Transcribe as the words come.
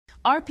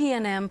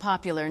RPNM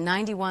popular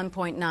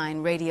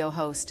 91.9 radio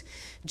host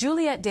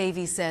Juliet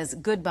Davy says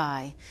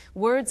goodbye.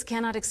 Words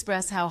cannot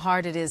express how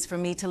hard it is for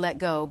me to let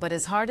go, but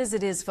as hard as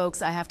it is,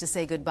 folks, I have to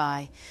say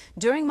goodbye.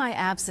 During my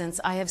absence,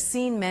 I have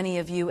seen many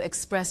of you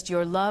expressed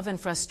your love and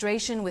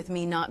frustration with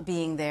me not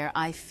being there.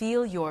 I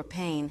feel your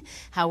pain.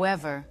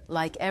 However,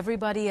 like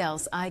everybody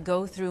else, I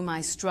go through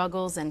my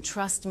struggles, and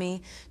trust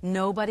me,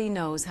 nobody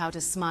knows how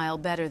to smile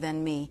better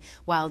than me,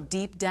 while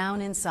deep down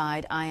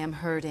inside I am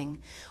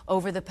hurting.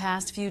 Over the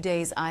past few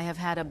days, I have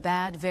had a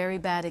very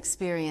bad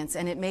experience,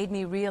 and it made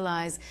me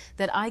realize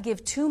that I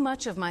give too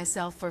much of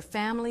myself for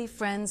family,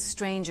 friends,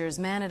 strangers,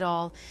 man at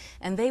all,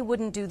 and they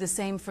wouldn't do the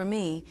same for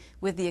me,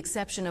 with the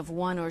exception of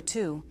one or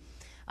two.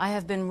 I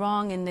have been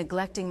wrong in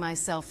neglecting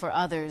myself for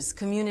others,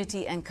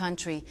 community, and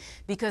country,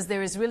 because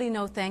there is really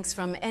no thanks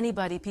from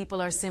anybody.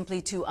 People are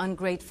simply too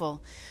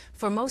ungrateful.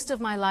 For most of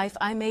my life,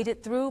 I made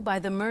it through by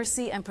the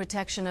mercy and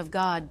protection of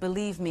God.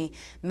 Believe me,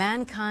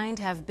 mankind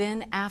have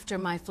been after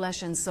my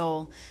flesh and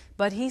soul,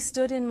 but He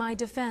stood in my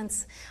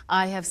defense.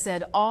 I have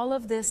said all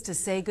of this to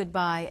say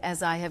goodbye,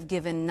 as I have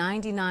given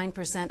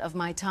 99% of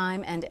my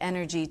time and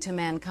energy to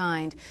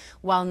mankind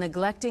while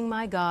neglecting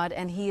my God,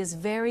 and He is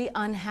very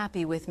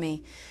unhappy with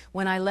me.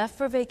 When I left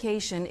for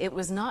vacation, it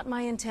was not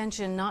my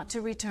intention not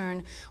to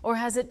return, or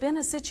has it been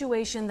a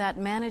situation that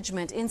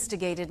management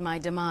instigated my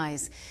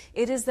demise.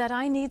 It is that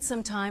I need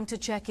some time to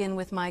check in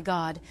with my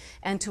God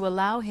and to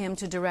allow Him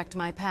to direct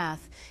my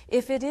path.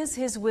 If it is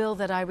His will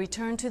that I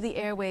return to the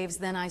airwaves,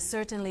 then I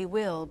certainly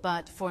will,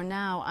 but for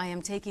now I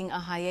am taking a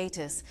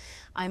hiatus.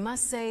 I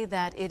must say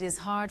that it is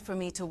hard for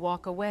me to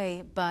walk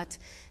away, but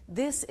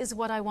this is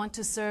what I want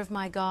to serve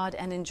my God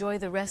and enjoy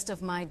the rest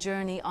of my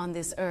journey on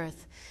this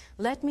earth.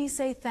 Let me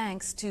say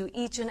thanks to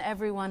each and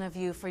every one of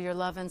you for your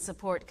love and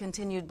support.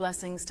 Continued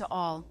blessings to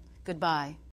all. Goodbye.